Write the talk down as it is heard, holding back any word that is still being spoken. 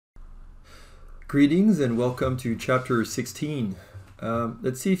Greetings and welcome to chapter 16.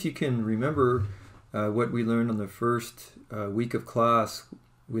 Let's see if you can remember what we learned on the first week of class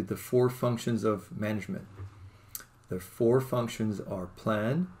with the four functions of management. The four functions are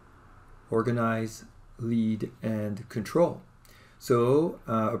plan, organize, lead, and control. So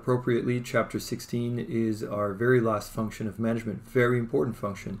appropriately, chapter 16 is our very last function of management, very important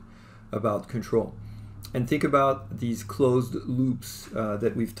function about control. And think about these closed loops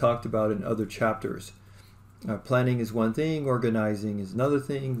that we've talked about in other chapters. Planning is one thing, organizing is another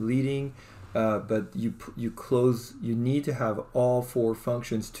thing, leading, but you need to have all four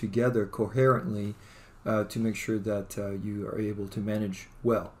functions together coherently to make sure that you are able to manage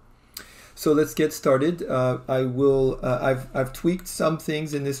well. So let's get started. I've tweaked some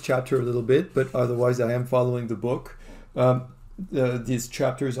things in this chapter a little bit, but otherwise I am following the book. This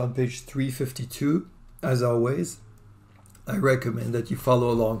chapter is on page 352. As always, I recommend that you follow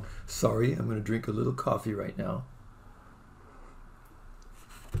along. Sorry, I'm going to drink a little coffee right now.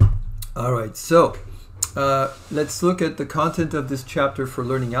 All right, so let's look at the content of this chapter for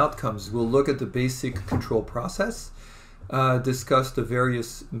learning outcomes. We'll look at the basic control process, discuss the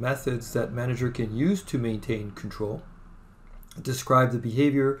various methods that manager can use to maintain control, describe the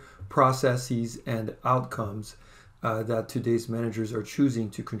behavior, processes, and outcomes that today's managers are choosing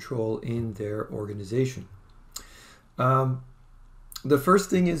to control in their organization. The first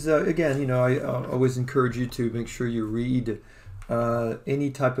thing is, again, I always encourage you to make sure you read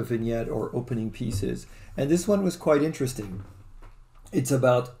any type of vignette or opening pieces. And this one was quite interesting. It's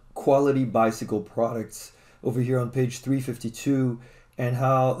about quality bicycle products over here on page 352 and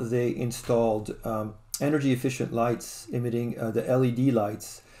how they installed energy efficient lights emitting the LED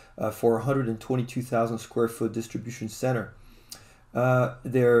lights for 122,000 square foot distribution center.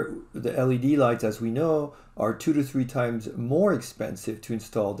 The LED lights, as we know, are 2 to 3 times more expensive to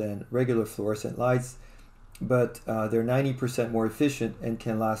install than regular fluorescent lights, but they're 90% more efficient and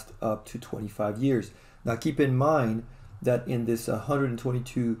can last up to 25 years. Now keep in mind that in this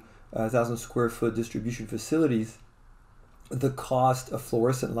 122,000 square foot distribution facilities, the cost of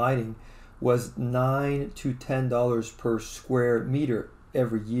fluorescent lighting was $9 to $10 per square meter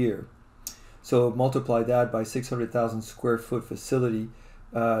every year. So multiply that by 600,000 square foot facility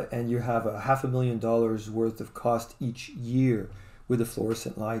and you have $500,000 worth of cost each year with the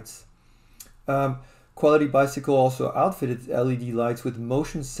fluorescent lights. Quality Bicycle also outfitted LED lights with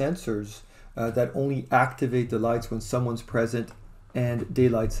motion sensors that only activate the lights when someone's present, and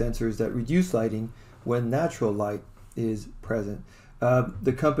daylight sensors that reduce lighting when natural light is present.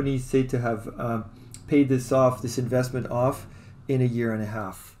 The company is said to have paid this investment off in a year and a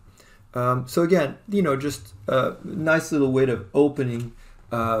half. So again, just a nice little way of opening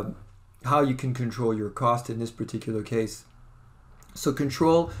how you can control your cost in this particular case. So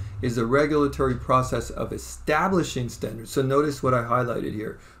control is a regulatory process of establishing standards. So notice what I highlighted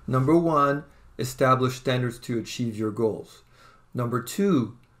here. Number one, establish standards to achieve your goals. Number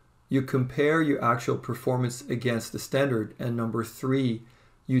two, you compare your actual performance against the standard. And number three,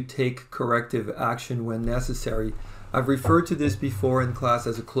 you take corrective action when necessary. I've referred to this before in class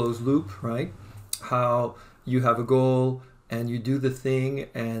as a closed loop, right? How you have a goal and you do the thing,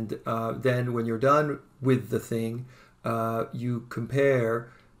 and then when you're done with the thing, you compare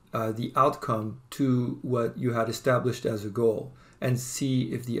the outcome to what you had established as a goal and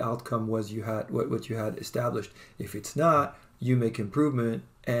see if the outcome was what you had established. If it's not, you make improvement,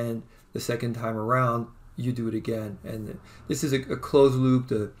 and the second time around, you do it again. And this is a closed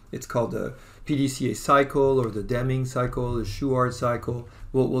loop. It's called the PDCA cycle or the Deming cycle, the Shewhart cycle.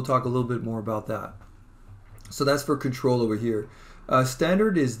 We'll talk a little bit more about that. So that's for control over here.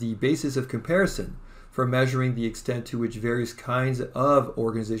 Standard is the basis of comparison for measuring the extent to which various kinds of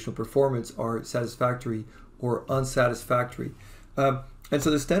organizational performance are satisfactory or unsatisfactory. And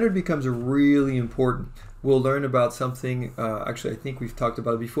so the standard becomes really important. We'll learn about something, actually I think we've talked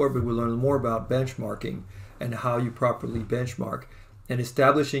about it before, but we'll learn more about benchmarking and how you properly benchmark, and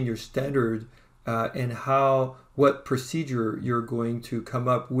establishing your standard and what procedure you're going to come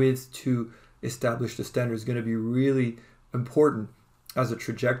up with to establish the standard is going to be really important as a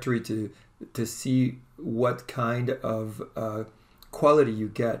trajectory to see what kind of quality you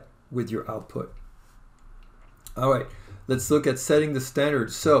get with your output. All right. Let's look at setting the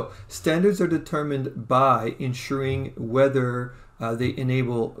standards. So standards are determined by ensuring whether they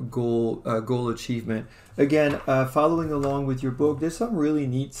enable goal achievement. Again, following along with your book, there's some really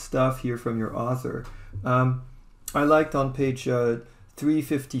neat stuff here from your author. I liked on page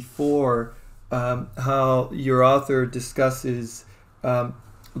 354 how your author discusses the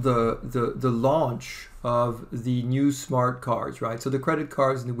launch of the new smart cards, right? So the credit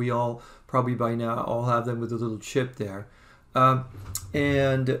cards, and we all probably by now all have them with a little chip there. You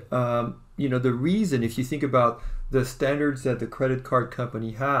know, the reason, if you think about the standards that the credit card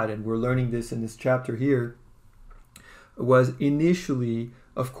company had, and we're learning this in this chapter here, was initially,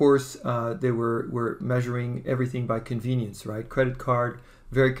 of course, they were measuring everything by convenience, right? Credit card,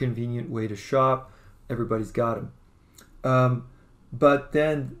 very convenient way to shop. Everybody's got them. But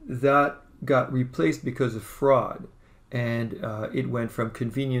then that got replaced because of fraud, and it went from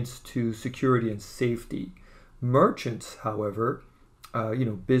convenience to security and safety. Merchants, however, you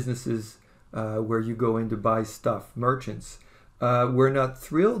know, businesses where you go in to buy stuff, merchants, were not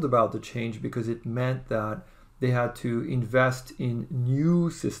thrilled about the change because it meant that they had to invest in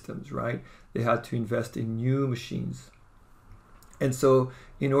new systems, right? They had to invest in new machines. And so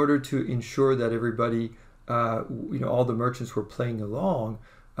in order to ensure that everybody, you know, all the merchants were playing along,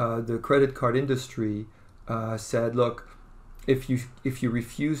 the credit card industry said, look, if you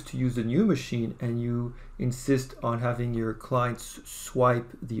refuse to use the new machine and you insist on having your clients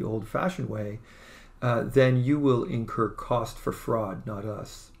swipe the old-fashioned way, then you will incur cost for fraud, not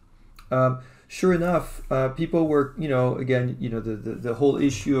us. Sure enough, people were, you know, again, you know, the whole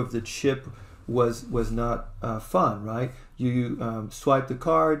issue of the chip was not fun, right? You swipe the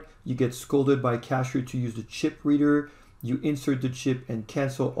card, you get scolded by a cashier to use the chip reader, you insert the chip and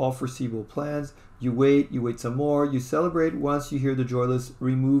cancel all foreseeable plans, you wait some more, you celebrate once you hear the joyless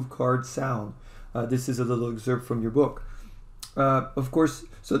remove card sound. This is a little excerpt from your book. Of course,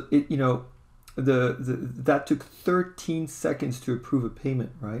 so it, you know, that took 13 seconds to approve a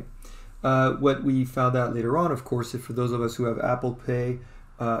payment, right? What we found out later on, of course, if for those of us who have Apple Pay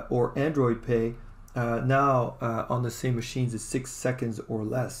or Android Pay, now on the same machines it's 6 seconds or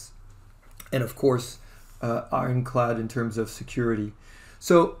less. And of course, ironclad in terms of security.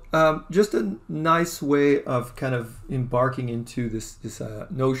 So just a nice way of kind of embarking into this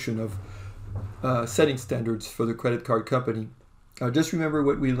notion of setting standards for the credit card company. Just remember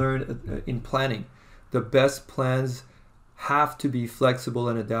what we learned in planning. The best plans have to be flexible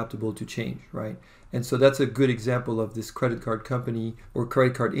and adaptable to change, right? And so that's a good example of this credit card company or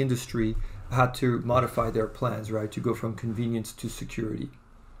credit card industry had to modify their plans, right, to go from convenience to security.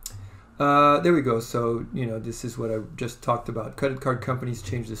 There we go. So, you know, this is what I just talked about. Credit card companies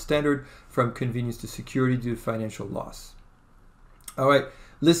change the standard from convenience to security due to financial loss. All right,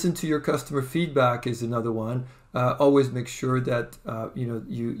 listen to your customer feedback is another one. Always make sure that, you know,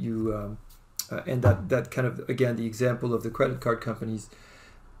 and that kind of, again, the example of the credit card companies.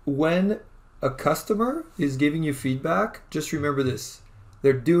 When a customer is giving you feedback, just remember this.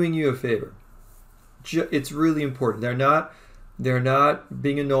 They're doing you a favor. It's really important. They're not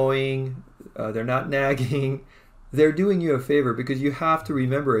being annoying. They're not nagging. They're doing you a favor because you have to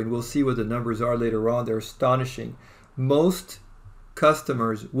remember, and we'll see what the numbers are later on. They're astonishing. Most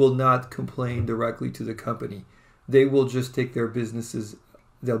customers will not complain directly to the company. They will just take their business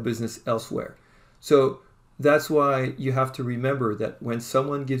elsewhere. So that's why you have to remember that when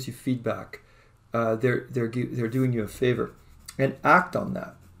someone gives you feedback, they're doing you a favor, and act on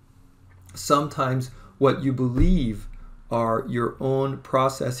that. Sometimes what you believe are your own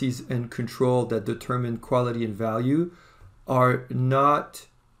processes and control that determine quality and value are not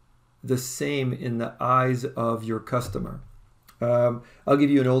the same in the eyes of your customer. I'll give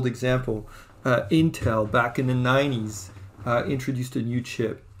you an old example. Intel back in the 90s introduced a new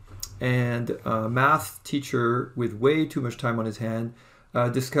chip, and a math teacher with way too much time on his hand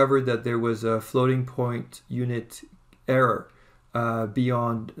discovered that there was a floating point unit error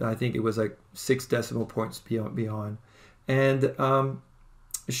beyond, I think it was like 6 decimal points beyond. And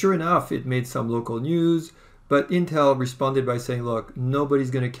sure enough, it made some local news, but Intel responded by saying, look,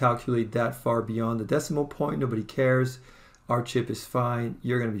 nobody's going to calculate that far beyond the decimal point. Nobody cares. Our chip is fine.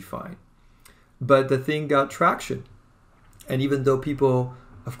 You're going to be fine. But the thing got traction. And even though people,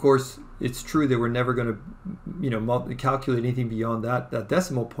 of course, it's true they were never going to, you know, calculate anything beyond that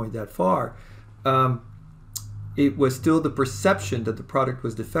decimal point that far, it was still the perception that the product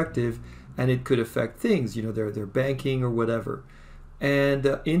was defective and it could affect things, you know, their banking or whatever. And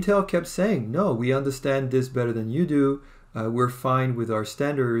Intel kept saying, no, we understand this better than you do. We're fine with our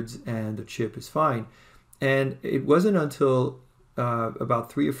standards and the chip is fine. And it wasn't until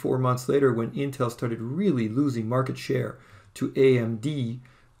about 3 or 4 months later when Intel started really losing market share to AMD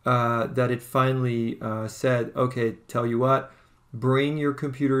that it finally said, okay, tell you what, bring your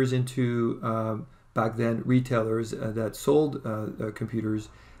computers into, back then, retailers that sold computers,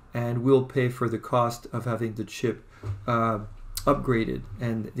 and we'll pay for the cost of having the chip upgraded.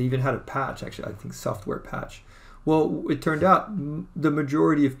 And they even had a patch, actually, I think software patch, Well, it turned out the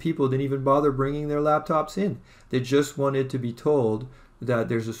majority of people didn't even bother bringing their laptops in. They just wanted to be told that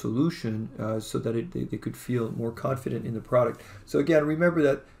there's a solution so that they could feel more confident in the product. So again, remember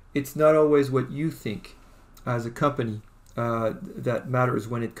that it's not always what you think as a company that matters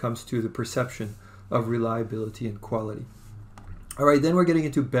when it comes to the perception of reliability and quality. All right, then we're getting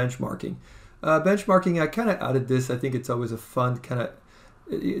into benchmarking. Benchmarking, I kind of added this. I think it's always a fun kind of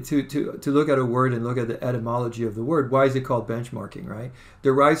to look at a word and look at the etymology of the word. Why is it called benchmarking, right?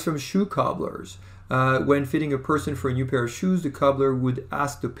 Derives from shoe cobblers. When fitting a person for a new pair of shoes, the cobbler would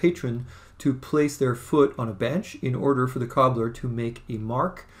ask the patron to place their foot on a bench in order for the cobbler to make a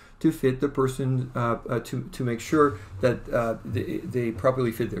mark to fit the person, to make sure that they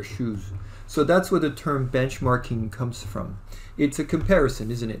properly fit their shoes. So that's where the term benchmarking comes from. It's a comparison,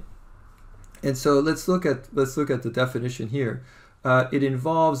 isn't it? And so let's look at the definition here. It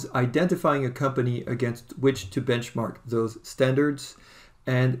involves identifying a company against which to benchmark those standards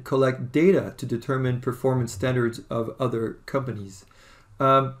and collect data to determine performance standards of other companies.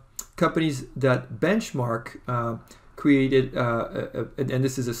 Companies that benchmark created, and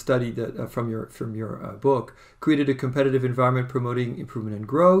this is a study that from your book, created a competitive environment promoting improvement and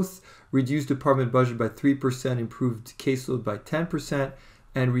growth, reduced department budget by 3%, improved caseload by 10%,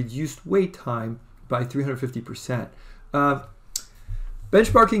 and reduced wait time by 350%.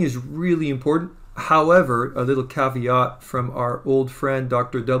 Benchmarking is really important. However, a little caveat from our old friend,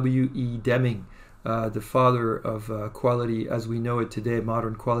 Dr. W.E. Deming, the father of quality as we know it today,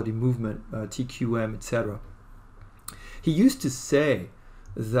 modern quality movement, TQM, etc. He used to say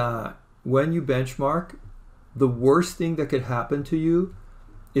that when you benchmark, the worst thing that could happen to you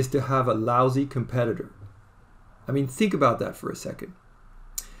is to have a lousy competitor. I mean, think about that for a second.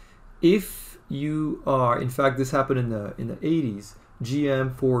 If you are, in fact, this happened in the 80s,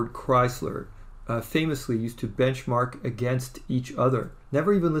 GM, Ford, Chrysler famously used to benchmark against each other,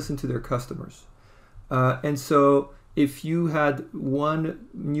 never even listen to their customers. And so if you had one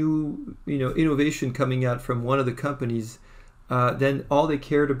new innovation coming out from one of the companies, then all they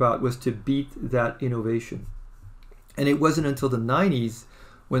cared about was to beat that innovation. And it wasn't until the 90s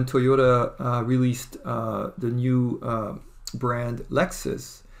when Toyota released the new brand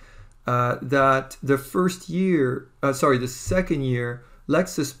Lexus that the second year,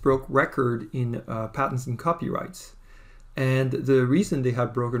 Lexus broke record in patents and copyrights. And the reason they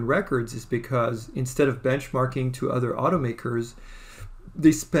have broken records is because instead of benchmarking to other automakers,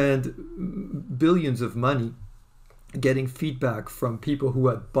 they spend billions of money getting feedback from people who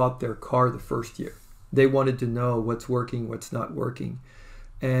had bought their car the first year. They wanted to know what's working, what's not working.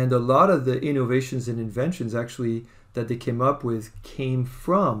 And a lot of the innovations and inventions actually that they came up with came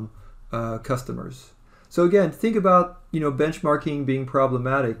from customers. So again, think about benchmarking being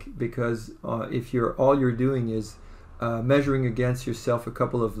problematic because if all you're doing is measuring against yourself a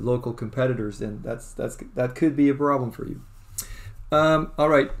couple of local competitors, then that could be a problem for you. All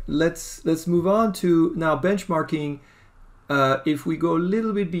right, let's move on to now benchmarking. If we go a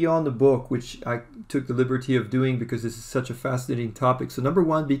little bit beyond the book, which I took the liberty of doing because this is such a fascinating topic. So number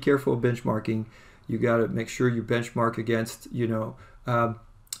one, be careful of benchmarking. You got to make sure you benchmark against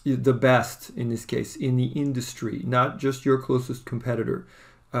the best, in this case, in the industry, not just your closest competitor.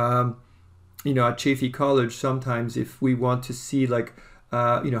 At Chaffey College, sometimes if we want to see how's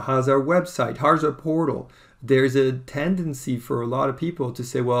our website, how's our portal, there's a tendency for a lot of people to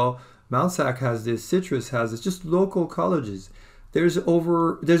say, well, Mount Sac has this, Citrus has this, just local colleges. There's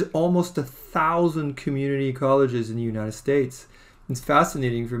almost 1,000 community colleges in the United States. It's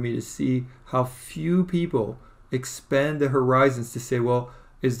fascinating for me to see how few people expand the horizons to say, well,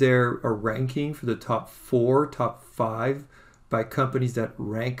 is there a ranking for the top 4, top 5 by companies that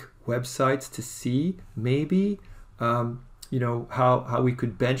rank websites to see maybe how we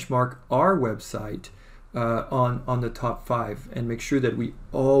could benchmark our website on the top 5 and make sure that we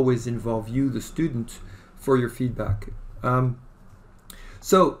always involve you, the student, for your feedback.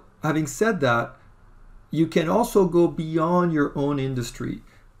 So having said that, you can also go beyond your own industry.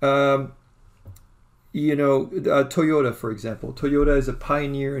 Toyota, for example. Toyota is a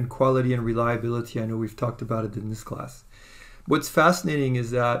pioneer in quality and reliability. I know we've talked about it in this class. What's fascinating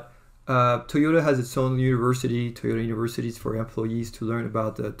is that Toyota has its own university, Toyota Universities for employees to learn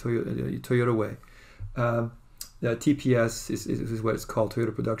about the Toyota way. The TPS is what it's called,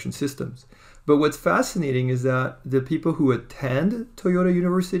 Toyota Production Systems. But what's fascinating is that the people who attend Toyota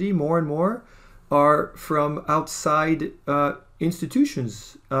University more and more are from outside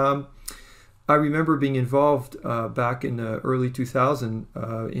institutions. I remember being involved back in the early 2000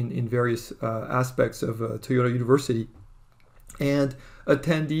 in various aspects of Toyota University, and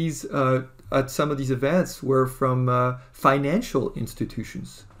attendees at some of these events were from financial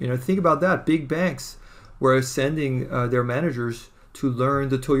institutions. You know, think about that. Big banks were sending their managers to learn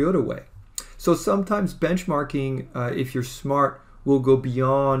the Toyota way. So sometimes benchmarking, if you're smart, will go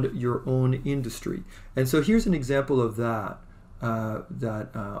beyond your own industry. And so here's an example of that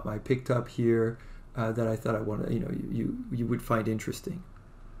I picked up here that I thought you would find interesting.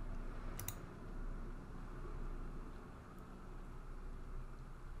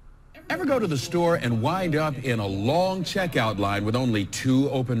 Ever go to the store and wind up in a long checkout line with only 2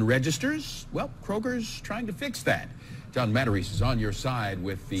 open registers? Well, Kroger's trying to fix that. John Matarese is on your side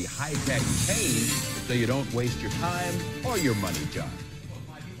with the high-tech change so you don't waste your time or your money, John.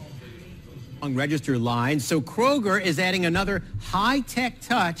 Long register lines, so Kroger is adding another high-tech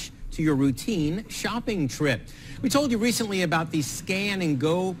touch to your routine shopping trip. We told you recently about the Scan and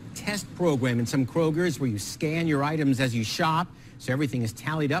Go test program in some Krogers where you scan your items as you shop, so everything is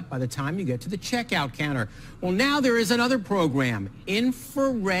tallied up by the time you get to the checkout counter. Well, now there is another program,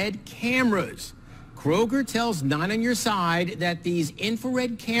 infrared cameras. Kroger tells 9 on Your Side that these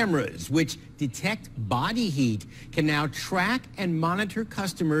infrared cameras, which detect body heat, can now track and monitor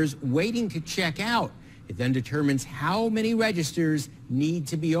customers waiting to check out. It then determines how many registers need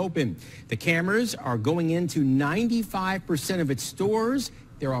to be open. The cameras are going into 95% of its stores.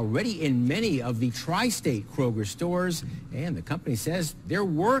 They're already in many of the tri-state Kroger stores, and the company says they're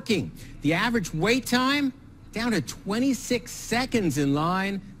working. The average wait time, down to 26 seconds in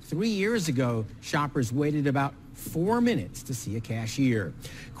line. 3 years ago, shoppers waited about 4 minutes to see a cashier.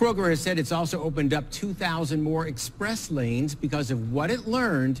 Kroger has said it's also opened up 2,000 more express lanes because of what it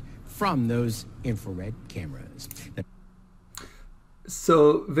learned from those infrared cameras.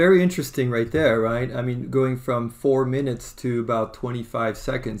 So very interesting right there, right? I mean, going from 4 minutes to about 25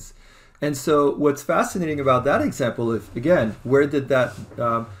 seconds. And so what's fascinating about that example is, again, where did that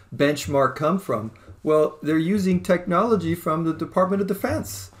benchmark come from? Well, they're using technology from the Department of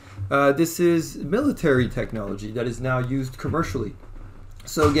Defense. This is military technology that is now used commercially.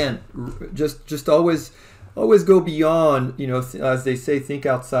 So again, just always go beyond, you know, as they say, think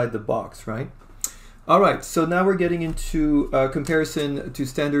outside the box, right? All right, so now we're getting into comparison to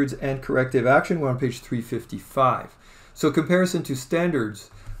standards and corrective action. We're on page 355. So comparison to standards,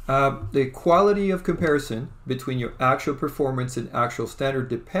 the quality of comparison between your actual performance and actual standard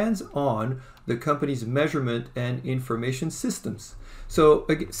depends on the company's measurement and information systems. So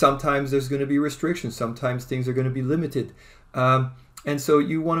sometimes there's going to be restrictions. Sometimes things are going to be limited. And so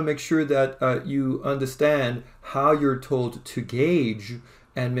you want to make sure that you understand how you're told to gauge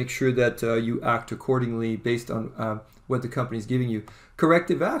and make sure that you act accordingly based on what the company is giving you.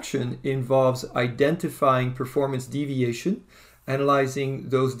 Corrective action involves identifying performance deviation, analyzing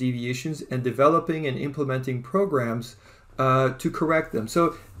those deviations, and developing and implementing programs to correct them.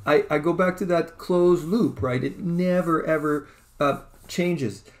 So I go back to that closed loop, right? It never, ever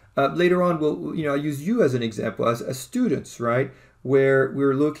changes. Later on, I'll use you as an example as students, right? Where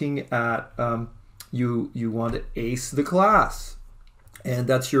we're looking at you want to ace the class, and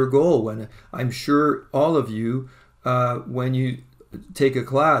that's your goal. When I'm sure all of you, when you take a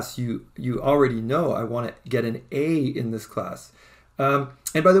class, you already know I want to get an A in this class.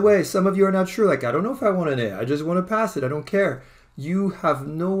 And by the way, some of you are not sure. Like, I don't know if I want an A. I just want to pass it. I don't care. You have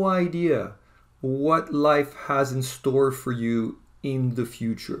no idea what life has in store for you in the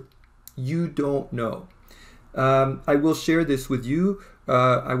future. You don't know. I will share this with you.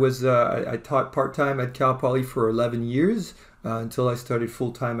 I taught part-time at Cal Poly for 11 years until I started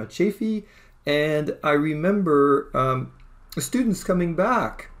full-time at Chaffee. And I remember students coming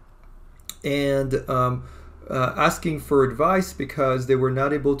back and asking for advice because they were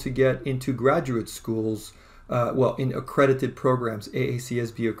not able to get into graduate schools, in accredited programs,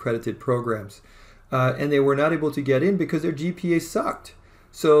 AACSB accredited programs. And they were not able to get in because their GPA sucked.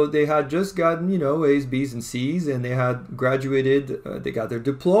 So they had just gotten, A's, B's, and C's, and they had graduated, they got their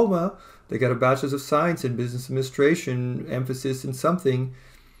diploma, they got a bachelor's of science in business administration, emphasis in something.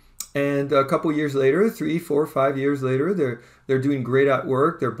 And a couple years later, 3, 4, 5 years later, they're doing great at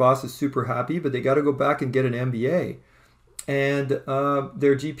work. Their boss is super happy, but they got to go back and get an MBA. And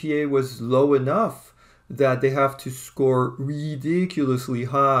their GPA was low enough that they have to score ridiculously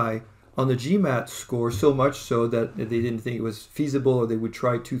high on the GMAT score, so much so that they didn't think it was feasible, or they would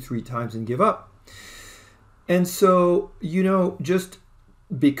try 2-3 times and give up. And so, just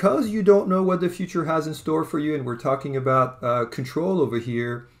because you don't know what the future has in store for you, and we're talking about control over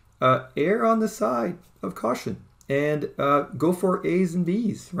here, err on the side of caution and go for A's and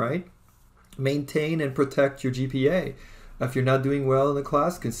B's, right? Maintain and protect your GPA. If you're not doing well in the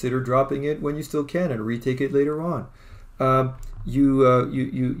class, consider dropping it when you still can and retake it later on.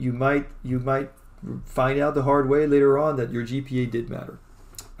 you might find out the hard way later on that your GPA did matter.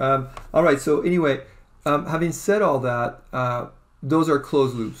 All right. So anyway, having said all that, those are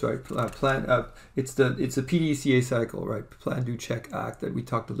closed loops, right? It's a PDCA cycle, right? Plan, do, check, act that we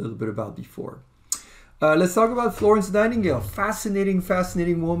talked a little bit about before. Let's talk about Florence Nightingale.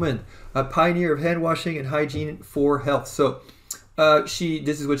 Fascinating woman, a pioneer of hand washing and hygiene for health. So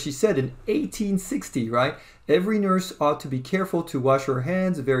this is what she said in 1860, right? Every nurse ought to be careful to wash her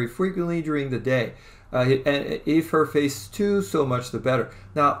hands very frequently during the day. And if her face too, so much the better.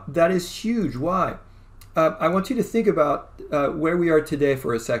 Now, that is huge. Why? I want you to think about where we are today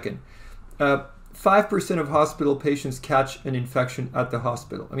for a second. 5% of hospital patients catch an infection at the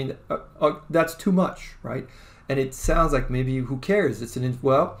hospital. I mean, that's too much, right? And it sounds like maybe who cares?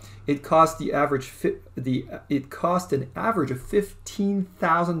 It cost an average of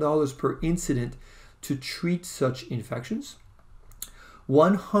 $15,000 per incident to treat such infections.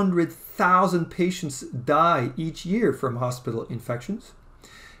 100,000 patients die each year from hospital infections.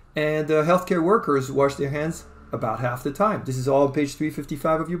 And healthcare workers wash their hands about half the time. This is all on page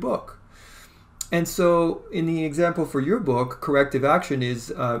 355 of your book. And so in the example for your book, corrective action is,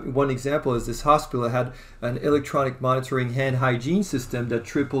 one example is this hospital had an electronic monitoring hand hygiene system that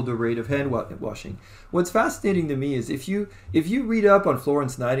tripled the rate of hand washing. What's fascinating to me is if you read up on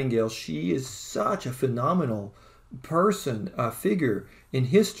Florence Nightingale, she is such a phenomenal person, figure in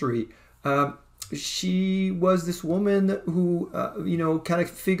history. She was this woman who, kind of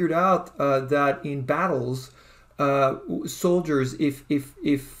figured out that in battles, soldiers,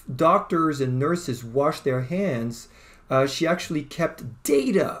 if doctors and nurses washed their hands, she actually kept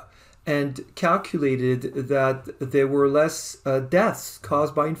data and calculated that there were less deaths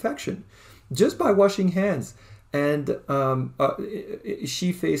caused by infection just by washing hands. And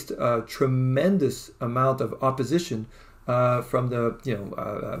she faced a tremendous amount of opposition from the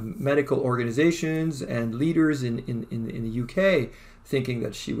medical organizations and leaders in the UK, thinking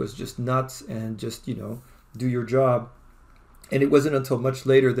that she was just nuts and just do your job. And it wasn't until much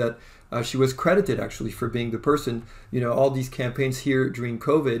later that she was credited actually for being the person, all these campaigns here during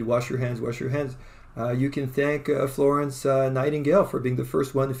COVID, wash your hands, wash your hands. You can thank Florence Nightingale for being the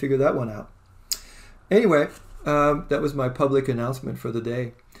first one to figure that one out. Anyway, that was my public announcement for the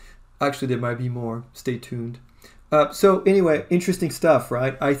day. Actually, there might be more. Stay tuned. So anyway, interesting stuff,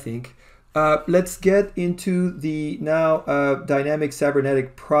 right? I think. Let's get into the now dynamic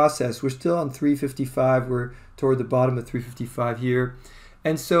cybernetic process. We're still on 355. We're toward the bottom of 355 here.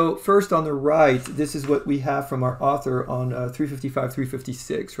 And so first on the right, this is what we have from our author on 355,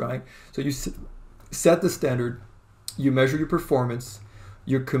 356, right? So you set the standard, you measure your performance,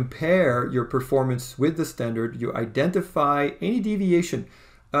 you compare your performance with the standard, you identify any deviation.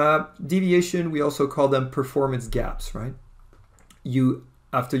 Deviation, we also call them performance gaps, right?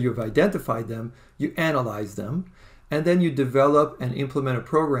 After you've identified them, you analyze them, and then you develop and implement a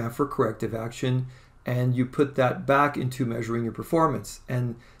program for corrective action, and you put that back into measuring your performance.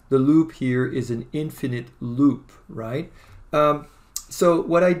 And the loop here is an infinite loop, right? So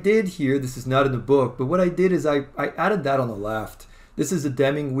what I did here, this is not in the book, but what I did is I added that on the left. This is the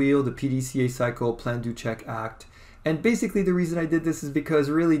Deming wheel, the PDCA cycle, plan, do, check, act. And basically the reason I did this is because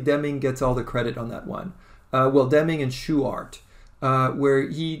really Deming gets all the credit on that one. Deming and Schuart. Where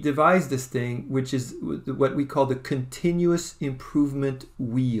he devised this thing, which is what we call the continuous improvement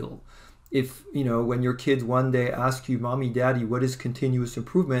wheel. If, when your kids one day ask you, Mommy, Daddy, what is continuous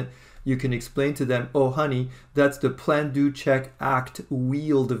improvement? You can explain to them, oh, honey, that's the plan, do, check, act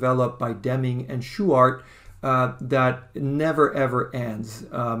wheel developed by Deming and Schuart that never, ever ends.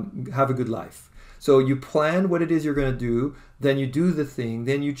 Have a good life. So you plan what it is you're going to do, then you do the thing,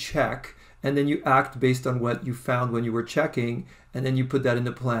 then you check, and then you act based on what you found when you were checking, and then you put that in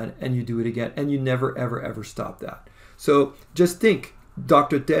the plan and you do it again, and you never, ever, ever stop that. So just think,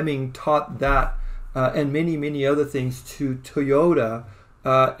 Dr. Deming taught that and many, many other things to Toyota,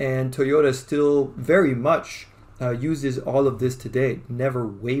 and Toyota still very much uses all of this today, never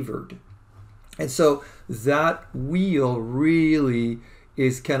wavered. And so that wheel really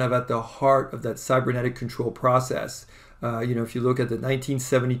is kind of at the heart of that cybernetic control process. If you look at the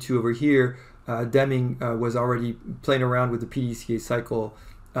 1972 over here, Deming was already playing around with the PDCA cycle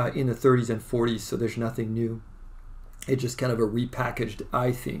in the 30s and 40s, so there's nothing new. It's just kind of a repackaged,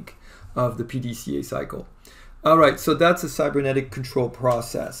 I think, of the PDCA cycle. All right, so that's a cybernetic control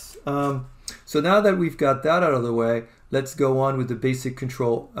process. So now that we've got that out of the way, let's go on with the basic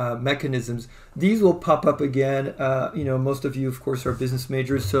control mechanisms. These will pop up again. Most of you, of course, are business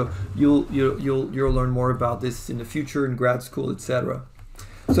majors, so you'll learn more about this in the future in grad school, etc.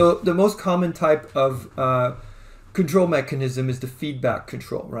 So the most common type of control mechanism is the feedback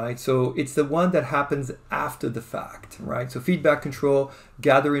control, right? So it's the one that happens after the fact, right? So feedback control,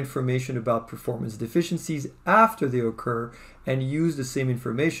 gather information about performance deficiencies after they occur and use the same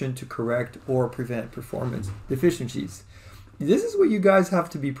information to correct or prevent performance deficiencies. This is where you guys have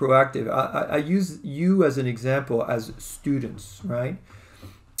to be proactive. I use you as an example as students, right?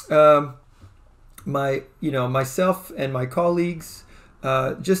 Myself and my colleagues,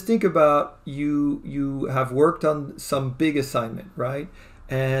 just think about you have worked on some big assignment, right?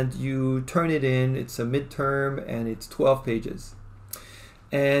 And you turn it in, it's a midterm and it's 12 pages.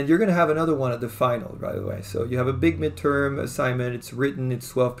 And you're going to have another one at the final right away. So you have a big midterm assignment, it's written, it's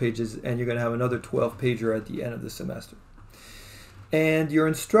 12 pages, and you're going to have another 12 pager at the end of the semester. And your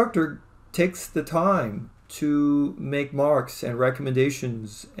instructor takes the time to make marks and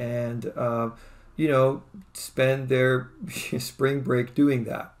recommendations and spend their spring break doing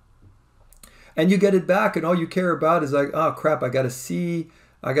that. And you get it back and all you care about is like, oh crap, I got to see,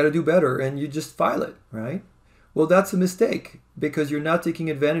 I got to do better, and you just file it, right? Well, that's a mistake because you're not taking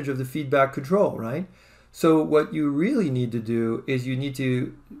advantage of the feedback control, right? So what you really need to do is you need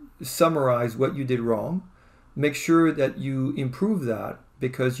to summarize what you did wrong, make sure that you improve that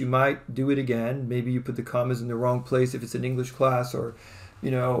because you might do it again. Maybe you put the commas in the wrong place if it's an English class, or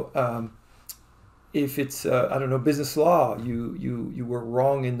if it's business law, you were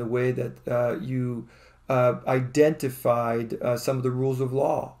wrong in the way that you identified some of the rules of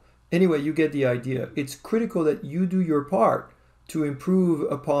law. Anyway, you get the idea. It's critical that you do your part to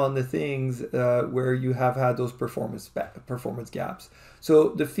improve upon the things where you have had those performance gaps. So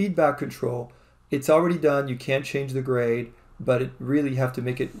the feedback control, it's already done. You can't change the grade, but it really have to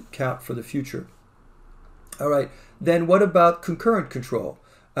make it count for the future. All right. Then what about concurrent control?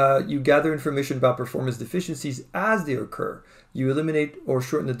 You gather information about performance deficiencies as they occur. You eliminate or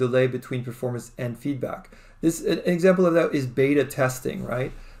shorten the delay between performance and feedback. An example of that is beta testing,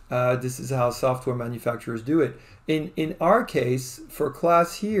 right? This is how software manufacturers do it. In our case, for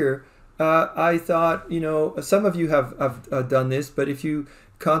class here, I thought, some of you have done this, but if you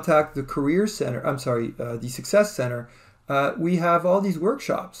contact the Career Center, the Success Center, we have all these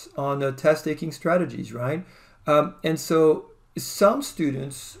workshops on test-taking strategies, right? And so some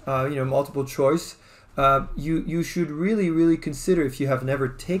students, multiple choice, you should really consider, if you have never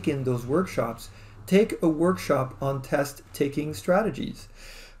taken those workshops, take a workshop on test-taking strategies.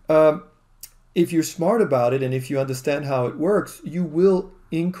 If you're smart about it and if you understand how it works, you will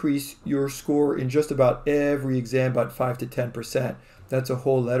increase your score in just about every exam about 5 to 10%. That's a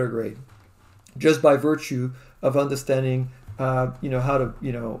whole letter grade, just by virtue of understanding how to,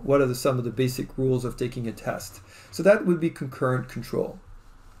 what are some of the basic rules of taking a test. So that would be concurrent control.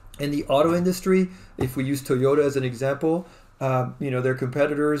 In the auto industry, if we use Toyota as an example, their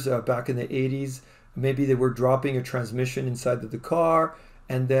competitors back in the 80s, maybe they were dropping a transmission inside of the car,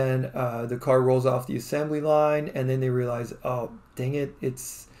 and then the car rolls off the assembly line, and then they realize, oh, dang it,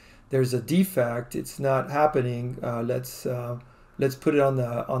 there's a defect, it's not happening. Let's put it on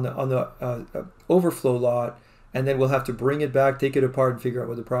the overflow lot, and then we'll have to bring it back, take it apart, and figure out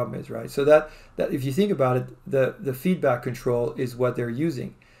what the problem is, right? So that if you think about it, the feedback control is what they're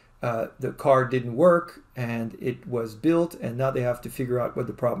using. The car didn't work, and it was built, and now they have to figure out what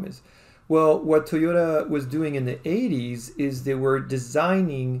the problem is. Well, what Toyota was doing in the 80s is they were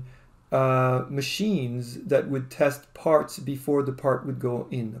designing machines that would test parts before the part would go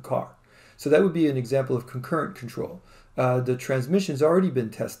in the car. So that would be an example of concurrent control. The transmission's already been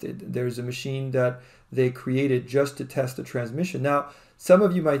tested. There's a machine that they created just to test the transmission. Now, some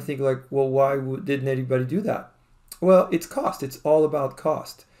of you might think like, well, why didn't anybody do that? Well, it's cost. It's all about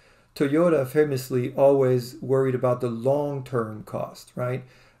cost. Toyota famously always worried about the long-term cost, right?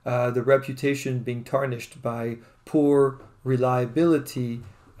 The reputation being tarnished by poor reliability,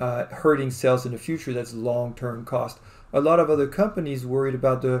 hurting sales in the future. That's long-term cost. A lot of other companies worried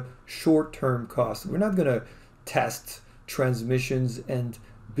about the short-term cost. We're not going to test transmissions and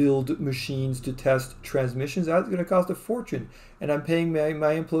build machines to test transmissions. That's going to cost a fortune, and I'm paying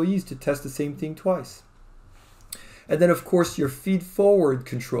my employees to test the same thing twice. And then, of course, your feed-forward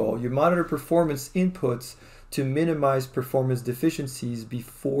control. You monitor performance inputs to minimize performance deficiencies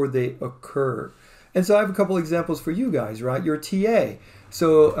before they occur. And so I have a couple examples for you guys, right? Your TA.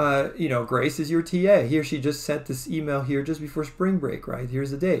 So, Grace is your TA. Here, she just sent this email here just before spring break, right?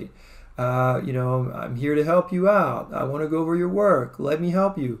 Here's the date. I'm here to help you out. I want to go over your work. Let me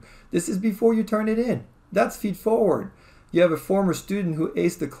help you. This is before you turn it in. That's feed forward. You have a former student who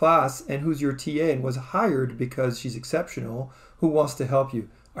aced the class and who's your TA and was hired because she's exceptional, who wants to help you.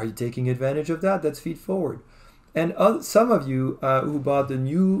 Are you taking advantage of that? That's feed forward. And some of you who bought the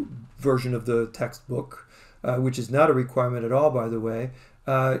new version of the textbook, which is not a requirement at all, by the way,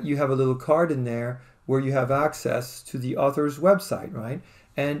 you have a little card in there where you have access to the author's website, right?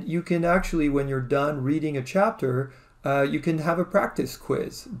 And you can actually, when you're done reading a chapter, you can have a practice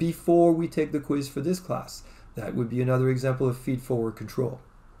quiz before we take the quiz for this class. That would be another example of feed-forward control.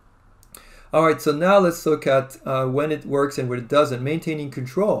 All right, so now let's look at when it works and when it doesn't. Maintaining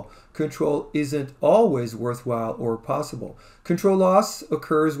control. Control isn't always worthwhile or possible. Control loss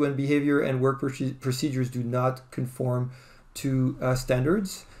occurs when behavior and work procedures do not conform to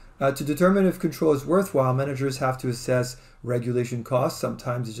standards. To determine if control is worthwhile, managers have to assess regulation costs.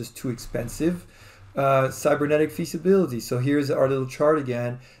 Sometimes it's just too expensive. Cybernetic feasibility. So here's our little chart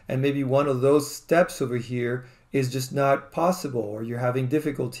again, and maybe one of those steps over here is just not possible, or you're having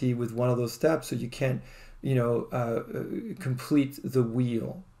difficulty with one of those steps, so you can't, complete the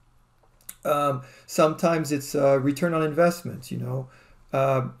wheel. Sometimes it's return on investment. I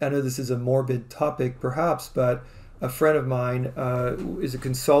know this is a morbid topic, perhaps, but a friend of mine is a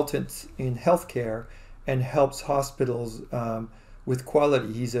consultant in healthcare and helps hospitals with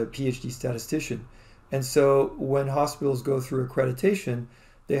quality. He's a PhD statistician. And so when hospitals go through accreditation,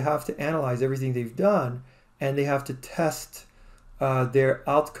 they have to analyze everything they've done, and they have to test their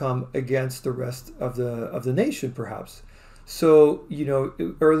outcome against the rest of the nation, perhaps. So,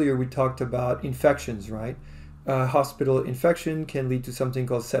 earlier we talked about infections, right? Hospital infection can lead to something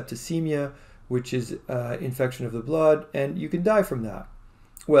called septicemia, which is infection of the blood, and you can die from that.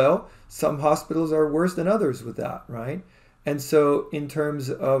 Well, some hospitals are worse than others with that, right? And so in terms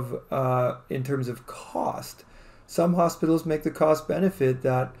of cost, some hospitals make the cost benefit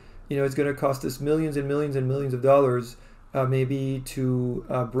that, it's going to cost us millions and millions and millions of dollars, maybe to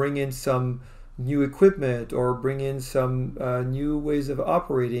bring in some new equipment or bring in some new ways of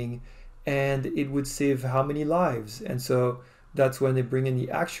operating, and it would save how many lives? And so that's when they bring in the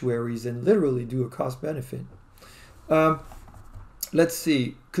actuaries and literally do a cost benefit. Let's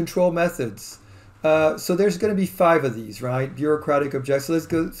see, control methods. So there's going to be 5 of these, right? Bureaucratic objects. So let's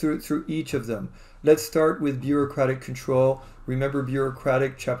go through each of them. Let's start with bureaucratic control. Remember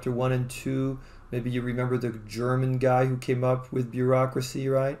bureaucratic, chapter 1 and 2. Maybe you remember the German guy who came up with bureaucracy,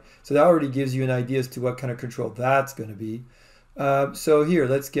 right? So that already gives you an idea as to what kind of control that's going to be. So here,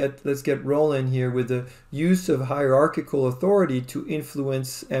 let's get rolling here with the use of hierarchical authority to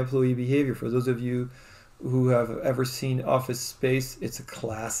influence employee behavior. For those of you who have ever seen Office Space, it's a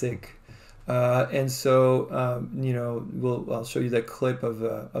classic. And so, I'll show you that clip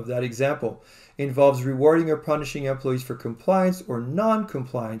of that example. Involves rewarding or punishing employees for compliance or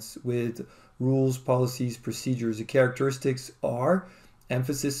non-compliance with rules, policies, procedures. The characteristics are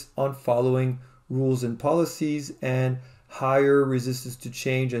emphasis on following rules and policies, and higher resistance to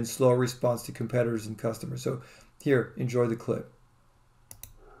change and slow response to competitors and customers. So here, enjoy the clip.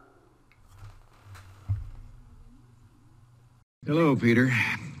 Hello, Peter.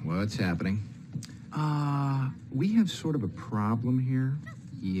 What's happening? We have sort of a problem here.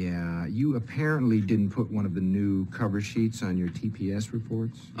 Yeah, you apparently didn't put one of the new cover sheets on your TPS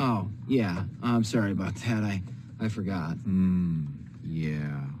reports. Oh, yeah. I'm sorry about that. I forgot.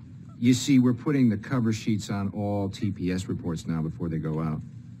 Yeah. You see, we're putting the cover sheets on all TPS reports now before they go out.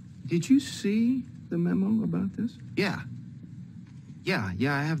 Did you see the memo about this? Yeah. Yeah,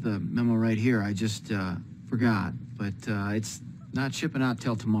 I have the memo right here. I just forgot. But it's not shipping out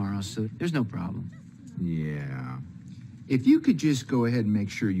till tomorrow, so there's no problem. Yeah. If you could just go ahead and make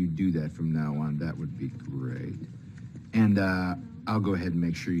sure you do that from now on, that would be great. And I'll go ahead and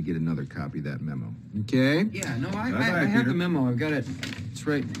make sure you get another copy of that memo. Okay? Yeah, no, I have the memo. I've got it. It's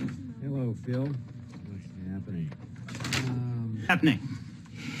right. Hello, Phil. What's happening? Happening.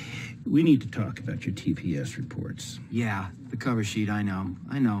 We need to talk about your TPS reports. Yeah, the cover sheet, I know.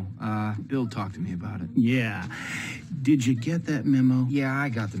 Bill talked to me about it. Yeah. Did you get that memo? Yeah, I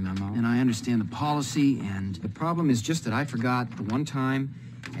got the memo. And I understand the policy, and the problem is just that I forgot the one time,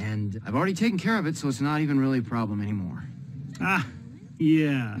 and I've already taken care of it, so it's not even really a problem anymore.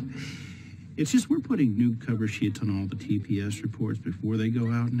 Yeah. It's just we're putting new cover sheets on all the TPS reports before they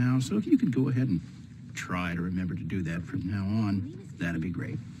go out now, so if you could go ahead and try to remember to do that from now on, that'd be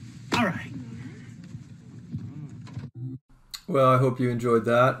great. All right. Well, I hope you enjoyed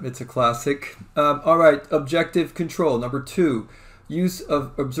that. It's a classic. All right, objective control. Number 2, use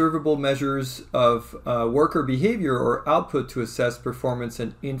of observable measures of worker behavior or output to assess performance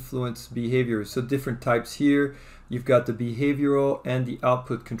and influence behavior. So different types here. You've got the behavioral and the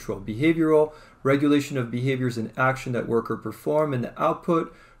output control. Behavioral, regulation of behaviors and action that worker perform, and the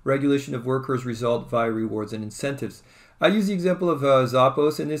output, regulation of workers' result via rewards and incentives. I use the example of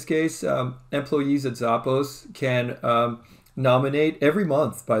Zappos in this case. Employees at Zappos can nominate every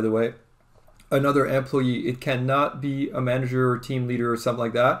month, by the way, another employee. It cannot be a manager or team leader or something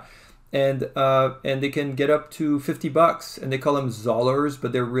like that. And they can get up to $50, and they call them zollars,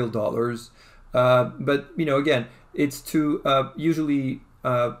 but they're real dollars. But again, it's to usually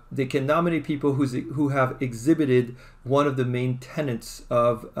they can nominate people who have exhibited one of the main tenets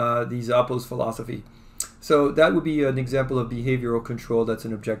of the Zappos philosophy. So that would be an example of behavioral control. That's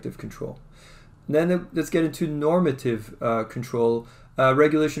an objective control. And then let's get into normative control.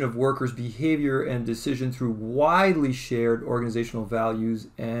 Regulation of workers' behavior and decision through widely shared organizational values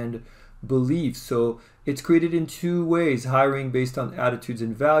and beliefs. So it's created in two ways: hiring based on attitudes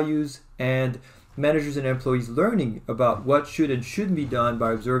and values, and managers and employees learning about what should and shouldn't be done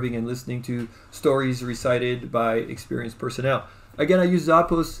by observing and listening to stories recited by experienced personnel. Again, I use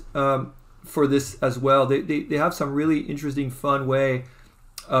Zappos for this as well. They have some really interesting, fun way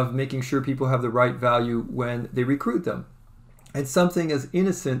of making sure people have the right value when they recruit them. And something as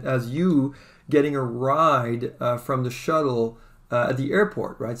innocent as you getting a ride from the shuttle at the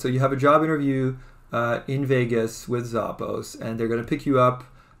airport, right? So you have a job interview in Vegas with Zappos, and they're going to pick you up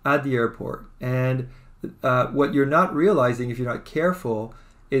at the airport. And what you're not realizing, if you're not careful,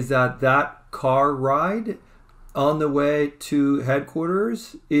 is that car ride on the way to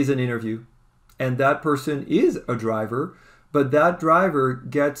headquarters is an interview. And that person is a driver, but that driver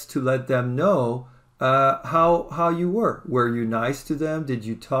gets to let them know how you were. Were you nice to them? Did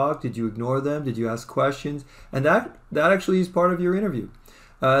you talk? Did you ignore them? Did you ask questions? And that actually is part of your interview.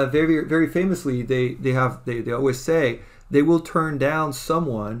 Very, very famously, they always say they will turn down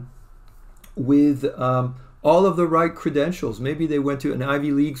someone with all of the right credentials. Maybe they went to an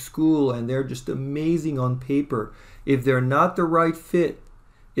Ivy League school and they're just amazing on paper. If they're not the right fit,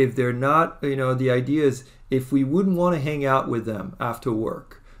 if they're not, the idea is if we wouldn't want to hang out with them after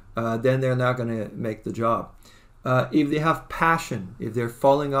work, then they're not going to make the job. If they have passion, if they're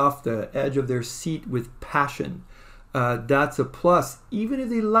falling off the edge of their seat with passion, that's a plus. Even if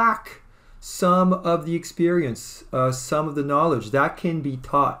they lack some of the experience, some of the knowledge, that can be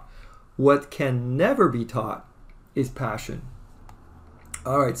taught. What can never be taught is passion.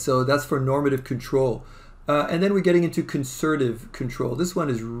 All right, so that's for normative control. And then we're getting into concertive control. This one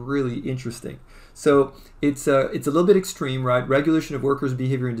is really interesting. So it's a little bit extreme, right? Regulation of workers'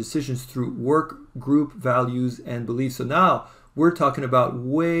 behavior and decisions through work group values and beliefs. So now we're talking about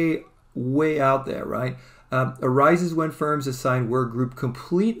way out there, right? Arises when firms assign work group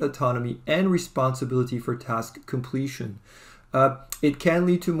complete autonomy and responsibility for task completion. It can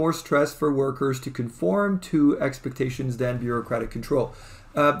lead to more stress for workers to conform to expectations than bureaucratic control.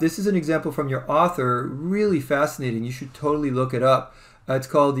 This is an example from your author, really fascinating. You should totally look it up. It's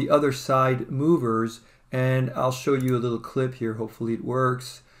called The Other Side Movers, and I'll show you a little clip here. Hopefully it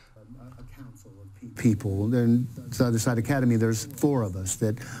works. A council of people. In the Other Side Academy, there's 4 of us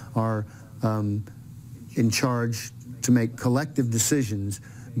that are in charge to make collective decisions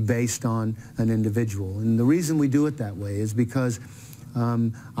based on an individual. And the reason we do it that way is because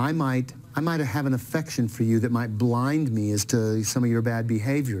I might have an affection for you that might blind me as to some of your bad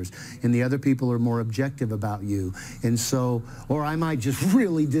behaviors, and the other people are more objective about you. And so, or I might just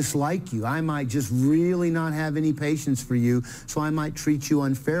really dislike you. I might just really not have any patience for you, so I might treat you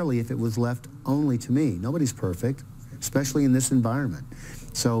unfairly if it was left only to me. Nobody's perfect, especially in this environment.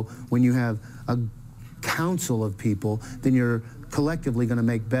 So when you have a council of people, then you're collectively going to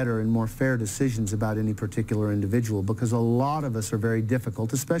make better and more fair decisions about any particular individual, because a lot of us are very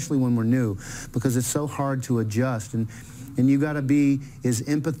difficult, especially when we're new, because it's so hard to adjust. And you got to be as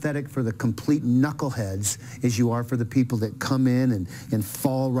empathetic for the complete knuckleheads as you are for the people that come in and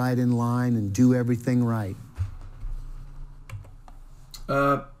fall right in line and do everything right.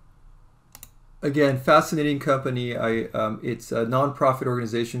 Again, fascinating company. It's a nonprofit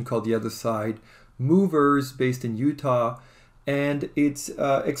organization called The Other Side Movers, based in Utah. And it's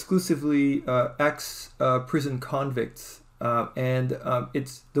exclusively ex-prison convicts. And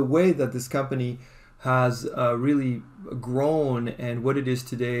it's the way that this company has really grown, and what it is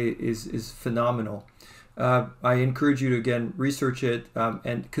today is phenomenal. I encourage you to, again, research it,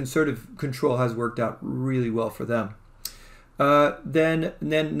 and concerted control has worked out really well for them. Then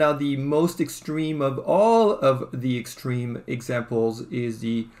now the most extreme of all of the extreme examples is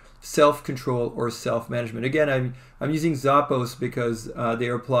the self-control or self-management. Again, I'm using Zappos because they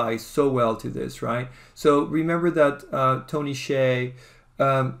apply so well to this, right? So remember that Tony Hsieh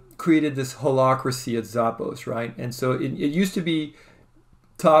created this holacracy at Zappos, right? And so it used to be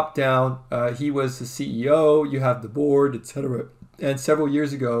top down. He was the CEO, you have the board, etc. And several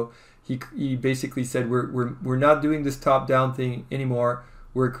years ago, he basically said, we're not doing this top down thing anymore.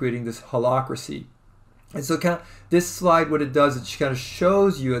 We're creating this holacracy. And so this slide, what it does, it kind of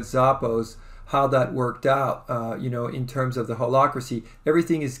shows you at Zappos how that worked out, you know, in terms of the holacracy.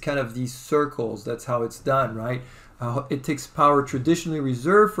 Everything is kind of these circles. That's how it's done, right? It takes power traditionally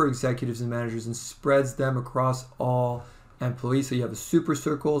reserved for executives and managers and spreads them across all employees. So you have a super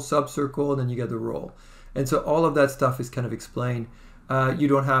circle, sub-circle, and then you get the role. And so all of that stuff is kind of explained. You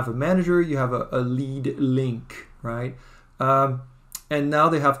don't have a manager, you have a lead link, right? And now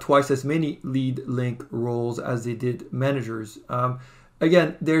they have twice as many lead link roles as they did managers.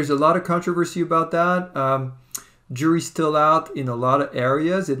 Again, there's a lot of controversy about that. Jury's still out in a lot of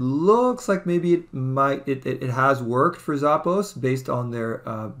areas. It looks like maybe it has worked for Zappos based on their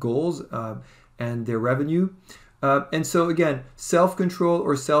goals and their revenue. And so again, self-control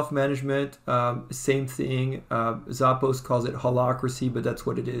or self-management, same thing. Zappos calls it holacracy, but that's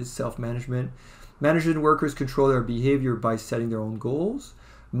what it is, self-management. Managers and workers control their behavior by setting their own goals,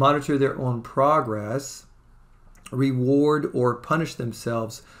 monitor their own progress, reward or punish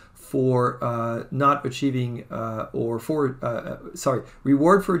themselves for not achieving reward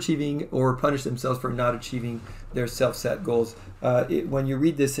for achieving or punish themselves for not achieving their self-set goals. When you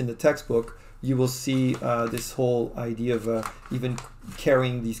read this in the textbook, you will see this whole idea of even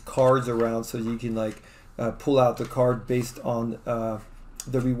carrying these cards around so you can like pull out the card based on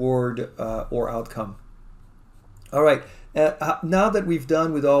the reward or outcome. All right, now that we've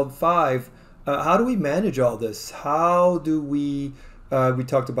done with all five, how do we manage all this? How do we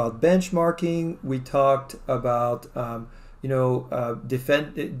talked about benchmarking. We talked about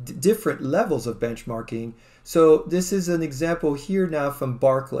different levels of benchmarking. So this is an example here now from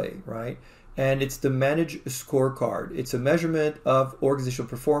Barclay, right? And it's the Manage Scorecard. It's a measurement of organizational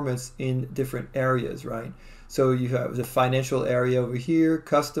performance in different areas, right? So you have the financial area over here,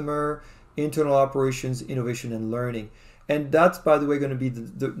 customer, internal operations, innovation, and learning. And that's, by the way, going to be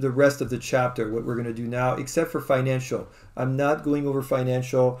the rest of the chapter, what we're going to do now, except for financial. I'm not going over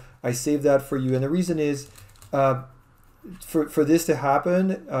financial. I saved that for you. And the reason is, for this to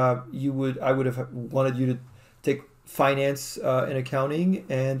happen, I would have wanted you to take finance and accounting.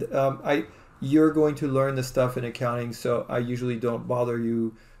 And you're going to learn the stuff in accounting, so I usually don't bother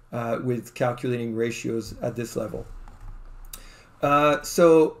you with calculating ratios at this level.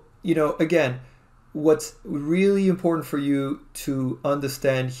 So, again, what's really important for you to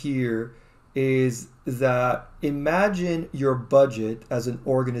understand here is that imagine your budget as an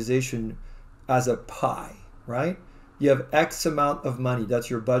organization as a pie, right? You have X amount of money. That's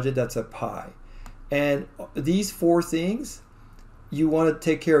your budget. That's a pie. And these four things, you want to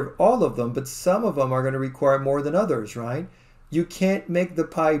take care of all of them, but some of them are going to require more than others, right? You can't make the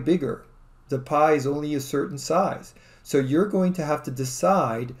pie bigger. The pie is only a certain size. So you're going to have to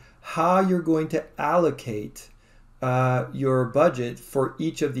decide how you're going to allocate your budget for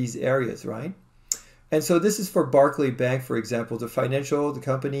each of these areas, right? And so this is for Barclay Bank, for example, the financial, the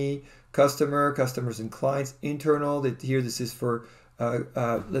company, customers and clients, internal. Here, this is for,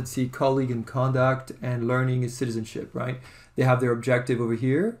 let's see, colleague and conduct, and learning is citizenship, right? They have their objective over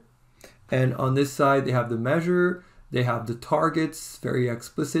here. And on this side, they have the measure, they have the targets, very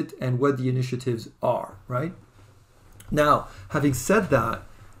explicit, and what the initiatives are, right? Now, having said that,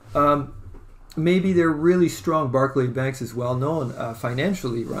 maybe they're really strong. Barclay Banks is well known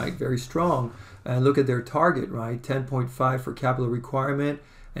financially, right? Very strong. And look at their target, right? 10.5 for capital requirement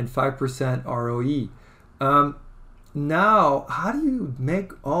and 5% ROE. Now, how do you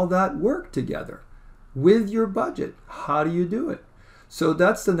make all that work together with your budget? How do you do it? So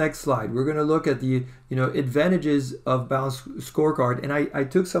that's the next slide. We're going to look at the advantages of balanced scorecard. And I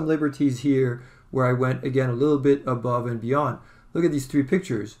took some liberties here where I went, again, a little bit above and beyond. Look at these three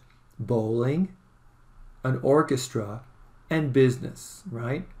pictures: bowling, an orchestra, and business,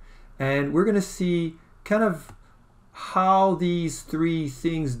 right? And we're going to see kind of how these three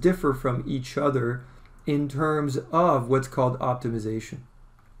things differ from each other in terms of what's called optimization.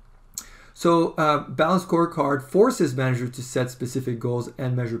 So balanced scorecard forces managers to set specific goals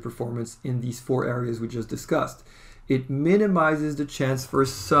and measure performance in these four areas we just discussed. It minimizes the chance for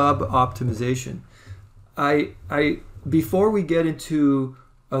sub-optimization. Before we get into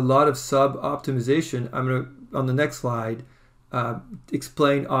a lot of sub-optimization, I'm going to, on the next slide,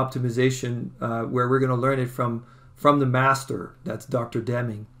 explain optimization, where we're going to learn it from the master. That's Dr.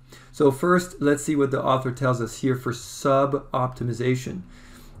 Deming. So first, let's see what the author tells us here for sub-optimization.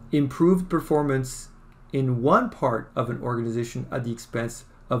 Improved performance in one part of an organization at the expense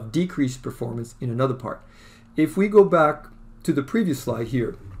of decreased performance in another part. If we go back to the previous slide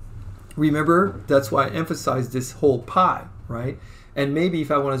here, remember, that's why I emphasized this whole pie, right? And maybe if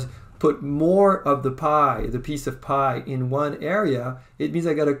I want to put more of the pie, the piece of pie in one area, it means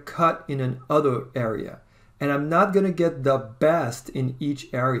I got to cut in another area. And I'm not going to get the best in each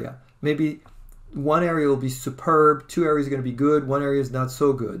area. Maybe one area will be superb, two areas are going to be good, one area is not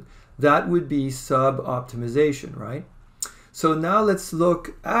so good. That would be sub-optimization, right? So now let's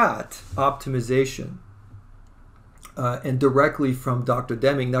look at optimization and directly from Dr.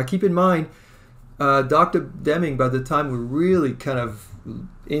 Deming. Now keep in mind, Dr. Deming, by the time we really kind of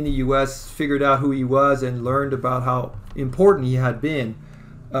in the US figured out who he was and learned about how important he had been,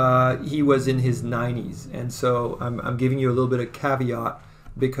 he was in his 90s. And so I'm giving you a little bit of caveat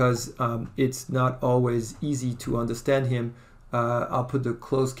because it's not always easy to understand him. I'll put the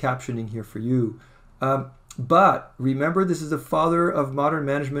closed captioning here for you. But remember, this is the father of modern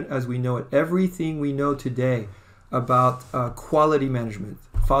management as we know it. Everything we know today about quality management,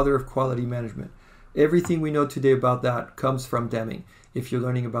 father of quality management, everything we know today about that comes from Deming. If you're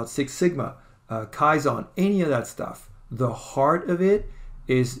learning about Six Sigma, Kaizen, any of that stuff, the heart of it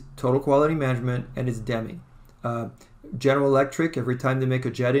is total quality management, and it's Deming. General Electric, every time they make a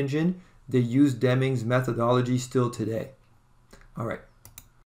jet engine, they use Deming's methodology still today. All right.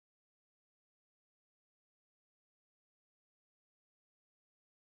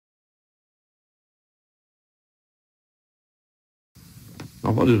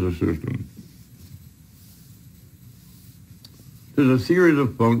 Now, what is a system? It is a series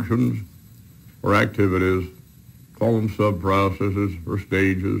of functions or activities, call them sub-processes or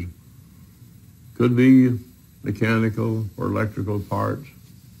stages. Could be mechanical or electrical parts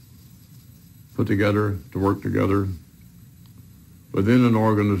put together to work together within an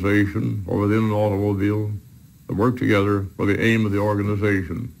organization or within an automobile that work together for the aim of the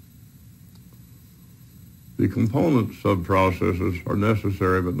organization. The component sub-processes are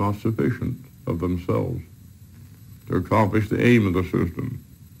necessary but not sufficient of themselves to accomplish the aim of the system.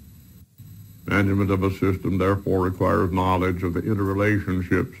 Management of a system therefore requires knowledge of the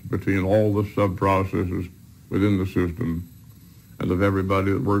interrelationships between all the sub-processes within the system and of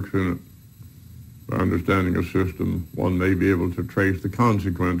everybody that works in it. By understanding a system, one may be able to trace the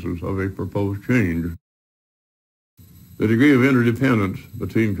consequences of a proposed change. The degree of interdependence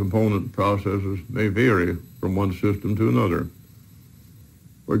between component processes may vary from one system to another.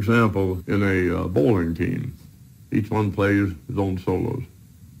 For example, in a bowling team, each one plays his own solos.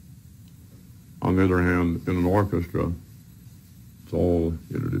 On the other hand, in an orchestra, it's all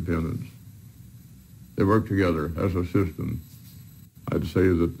interdependence. They work together as a system. I'd say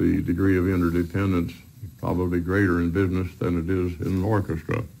that the degree of interdependence is probably greater in business than it is in an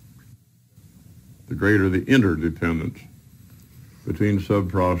orchestra. The greater the interdependence between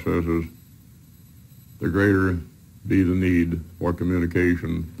sub-processes, the greater be the need for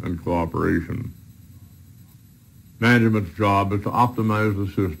communication and cooperation. Management's job is to optimize the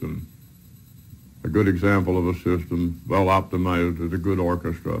system. A good example of a system well optimized is a good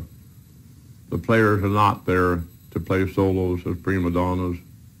orchestra. The players are not there to play solos as prima donnas,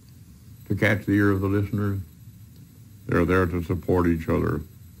 to catch the ear of the listener. They're there to support each other.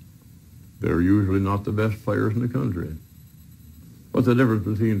 They're usually not the best players in the country. What's the difference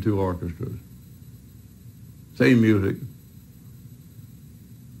between two orchestras? Same music,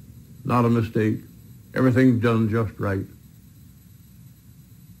 not a mistake, everything's done just right.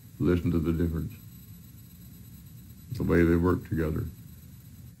 Listen to the difference. The way they work together.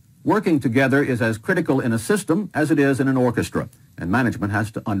 Working together is as critical in a system as it is in an orchestra, and management has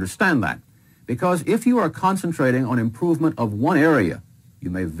to understand that. Because if you are concentrating on improvement of one area, you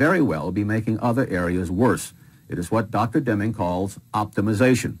may very well be making other areas worse. It is what Dr. Deming calls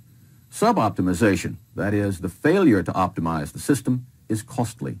optimization. Sub-optimization, that is, the failure to optimize the system, is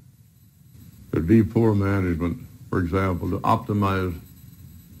costly. It'd be poor management, for example, to optimize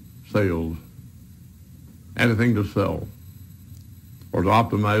sales, anything to sell, or to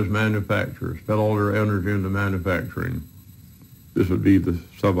optimize manufacture, spend all their energy into manufacturing. This would be the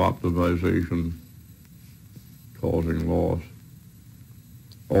sub-optimization causing loss.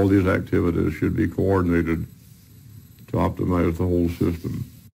 All these activities should be coordinated to optimize the whole system.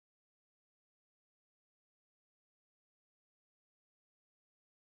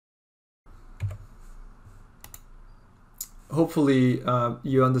 Hopefully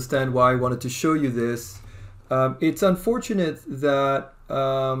you understand why I wanted to show you this. It's unfortunate that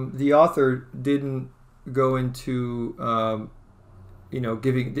the author didn't go into,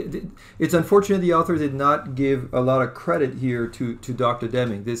 giving. It's unfortunate the author did not give a lot of credit here to Dr.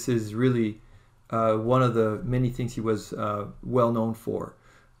 Deming. This is really one of the many things he was well known for.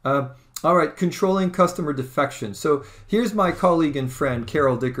 All right, controlling customer defection. So here's my colleague and friend,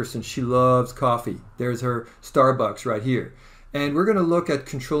 Carol Dickerson. She loves coffee. There's her Starbucks right here. And we're going to look at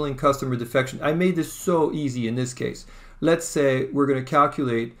controlling customer defection. I made this so easy in this case. Let's say we're going to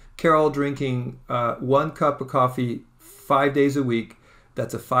calculate Carol drinking 1 cup of coffee 5 days a week.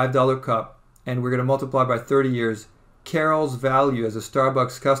 That's a $5 cup. and we're going to multiply by 30 years, Carol's value as a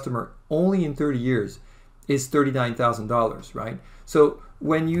Starbucks customer only in 30 years is $39,000, right? So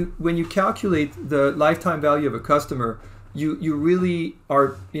when you calculate the lifetime value of a customer, you really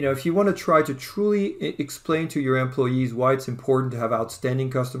are, if you want to try to truly explain to your employees why it's important to have outstanding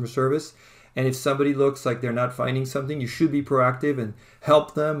customer service, and if somebody looks like they're not finding something, you should be proactive and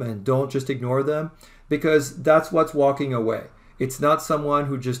help them and don't just ignore them, because that's what's walking away. It's not someone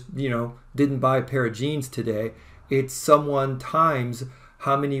who just, didn't buy a pair of jeans today. It's someone times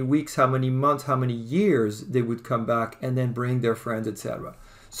how many weeks, how many months, how many years they would come back and then bring their friends, etc.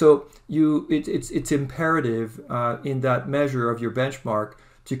 So it's imperative in that measure of your benchmark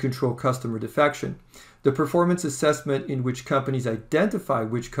to control customer defection. The performance assessment in which companies identify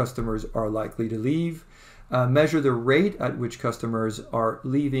which customers are likely to leave, measure the rate at which customers are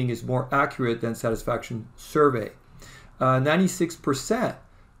leaving is more accurate than satisfaction survey. 96%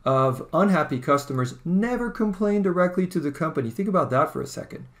 of unhappy customers never complain directly to the company. Think about that for a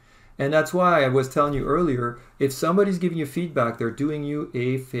second. And that's why I was telling you earlier, if somebody's giving you feedback, they're doing you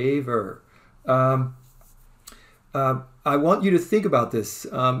a favor. I want you to think about this.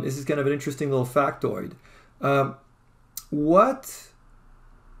 This is kind of an interesting little factoid. What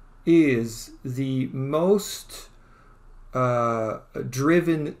is the most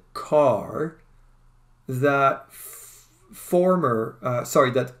driven car that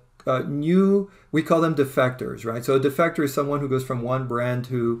we call them defectors, right? So a defector is someone who goes from one brand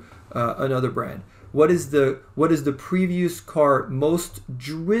to another brand. What is the previous car most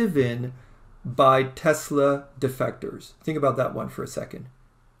driven by Tesla defectors? Think about that one for a second.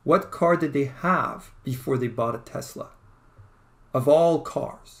 What car did they have before they bought a Tesla? Of all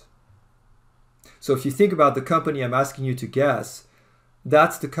cars. So if you think about the company I'm asking you to guess,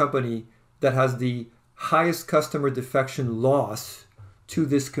 that's the company that has the highest customer defection loss to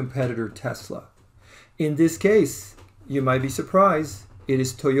this competitor Tesla. In this case, you might be surprised, it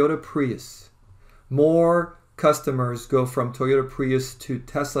is Toyota Prius. More customers go from Toyota Prius to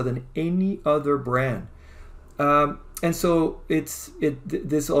Tesla than any other brand. And so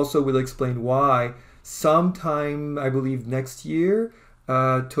this also will explain why sometime, I believe next year,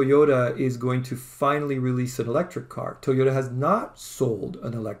 Toyota is going to finally release an electric car. Toyota has not sold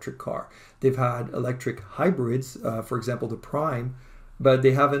an electric car. They've had electric hybrids, for example, the Prime, but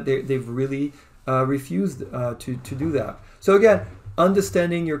they've really refused to do that. So again,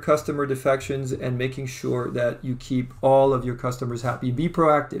 understanding your customer defections and making sure that you keep all of your customers happy. Be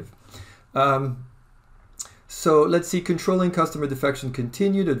proactive. So let's see, controlling customer defection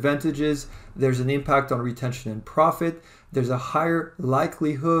continued. Advantages, there's an impact on retention and profit. There's a higher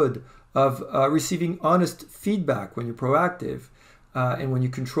likelihood of receiving honest feedback when you're proactive and when you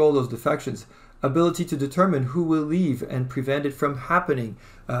control those defections. Ability to determine who will leave and prevent it from happening.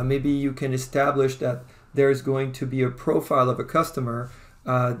 Maybe you can establish that there's going to be a profile of a customer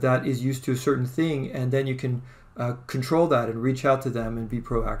that is used to a certain thing, and then you can control that and reach out to them and be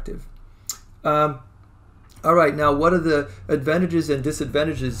proactive. All right, now what are the advantages and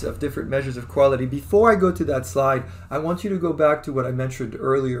disadvantages of different measures of quality? Before I go to that slide, I want you to go back to what I mentioned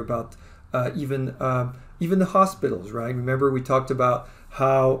earlier about even the hospitals, right? Remember we talked about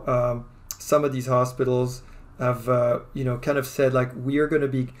how some of these hospitals have kind of said like, we are going to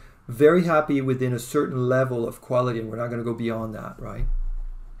be very happy within a certain level of quality and we're not going to go beyond that, right?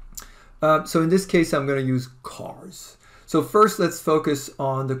 So in this case, I'm going to use cars. So first, let's focus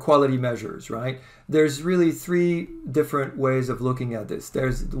on the quality measures, right? There's really three different ways of looking at this.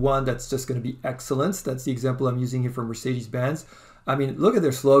 There's one that's just going to be excellence. That's the example I'm using here from Mercedes-Benz. I mean, look at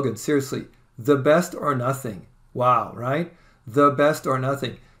their slogan, seriously. The best or nothing. Wow, right? The best or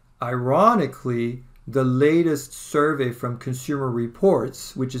nothing. Ironically, the latest survey from Consumer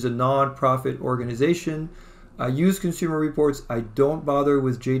Reports, which is a non-profit organization, I use Consumer Reports. I don't bother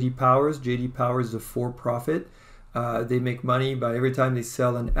with J.D. Powers. J.D. Powers is a for-profit. They make money by every time they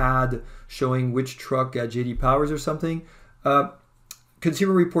sell an ad showing which truck got J.D. Powers or something.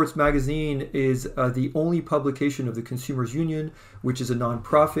 Consumer Reports magazine is the only publication of the Consumers Union, which is a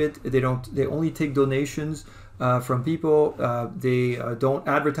nonprofit. They only take donations from people. They don't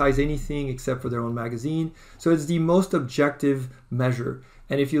advertise anything except for their own magazine. So it's the most objective measure.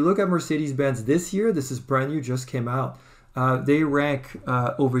 And if you look at Mercedes-Benz this year, this is brand new, just came out. They rank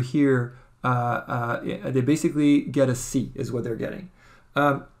over here. They basically get a C is what they're getting.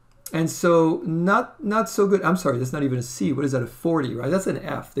 And so not so good. I'm sorry, that's not even a C. What is that, a 40, right? That's an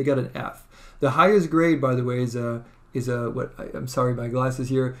F. They got an F. The highest grade, by the way, I'm sorry, my glasses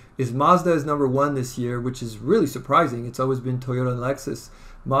here, is Mazda is number 1 this year, which is really surprising. It's always been Toyota and Lexus.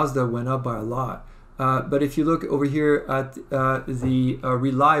 Mazda went up by a lot. But if you look over here at the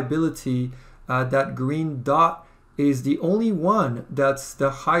reliability, that green dot is the only one that's the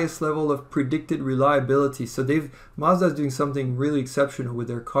highest level of predicted reliability. So Mazda's doing something really exceptional with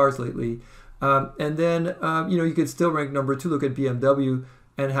their cars lately. And then, you could still rank number 2, look at BMW,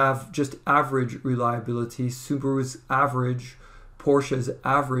 and have just average reliability. Subaru's average, Porsche's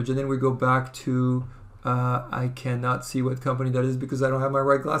average, and then we go back to, I cannot see what company that is because I don't have my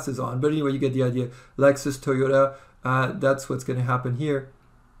right glasses on. But anyway, you get the idea. Lexus, Toyota, that's what's going to happen here.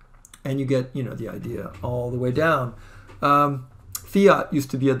 And you get, the idea all the way down. Fiat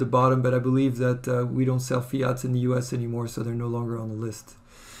used to be at the bottom, but I believe that we don't sell Fiats in the US anymore, so they're no longer on the list.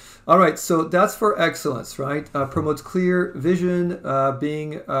 All right, so that's for excellence, right? Promotes clear vision,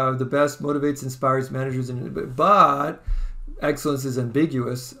 being the best, motivates, inspires managers. But excellence is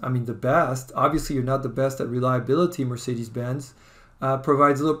ambiguous. I mean, the best. Obviously, you're not the best at reliability, Mercedes-Benz.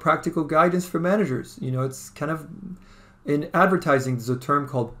 Provides a little practical guidance for managers. It's kind of... In advertising, there's a term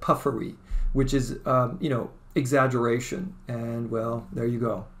called puffery, which is, exaggeration. And, well, there you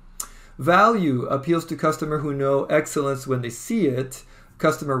go. Value appeals to customer who know excellence when they see it.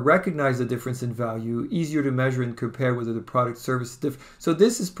 Customer recognize the difference in value, easier to measure and compare whether the product service is different. So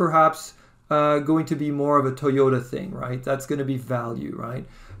this is perhaps going to be more of a Toyota thing, right? That's going to be value, right?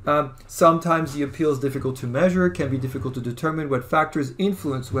 Sometimes the appeal is difficult to measure, can be difficult to determine what factors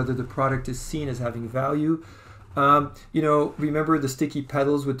influence whether the product is seen as having value. Remember the sticky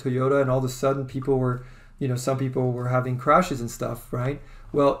pedals with Toyota, and all of a sudden some people were having crashes and stuff, right?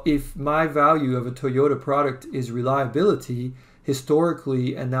 Well, if my value of a Toyota product is reliability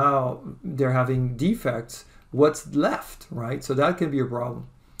historically, and now they're having defects, what's left, right? So that can be a problem.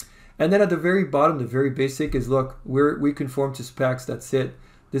 And then at the very bottom, the very basic is, look, we conform to specs. That's it.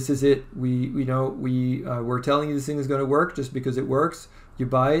 This is it. We're telling you this thing is going to work just because it works. You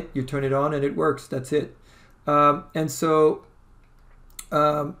buy it, you turn it on, and it works. That's it. In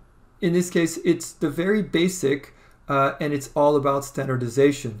this case, it's the very basic, and it's all about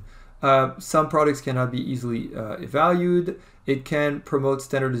standardization. Some products cannot be easily evaluated. It can promote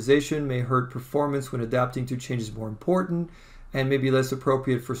standardization, may hurt performance when adapting to changes more important, and may be less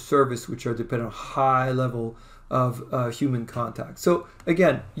appropriate for service, which are dependent on a high level of human contact. So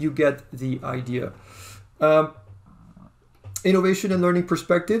again, you get the idea. Innovation and learning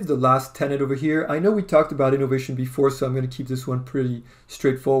perspective, the last tenet over here. I know we talked about innovation before, so I'm going to keep this one pretty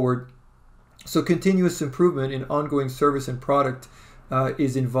straightforward. So continuous improvement in ongoing service and product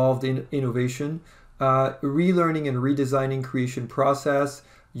is involved in innovation. Relearning and redesigning creation process.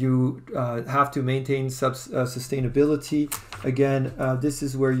 You have to maintain sustainability. Again, this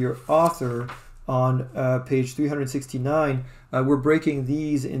is where your author on page 369, we're breaking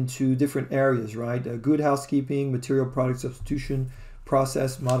these into different areas, right? Good housekeeping, material product substitution,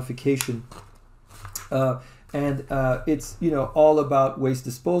 process modification. And it's all about waste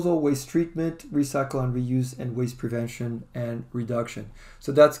disposal, waste treatment, recycle and reuse, and waste prevention and reduction.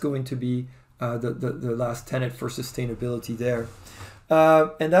 So that's going to be the last tenet for sustainability there.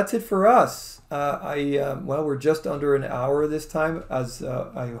 And that's it for us. Well, we're just under an hour this time, as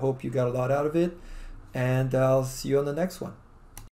I hope you got a lot out of it. And I'll see you on the next one.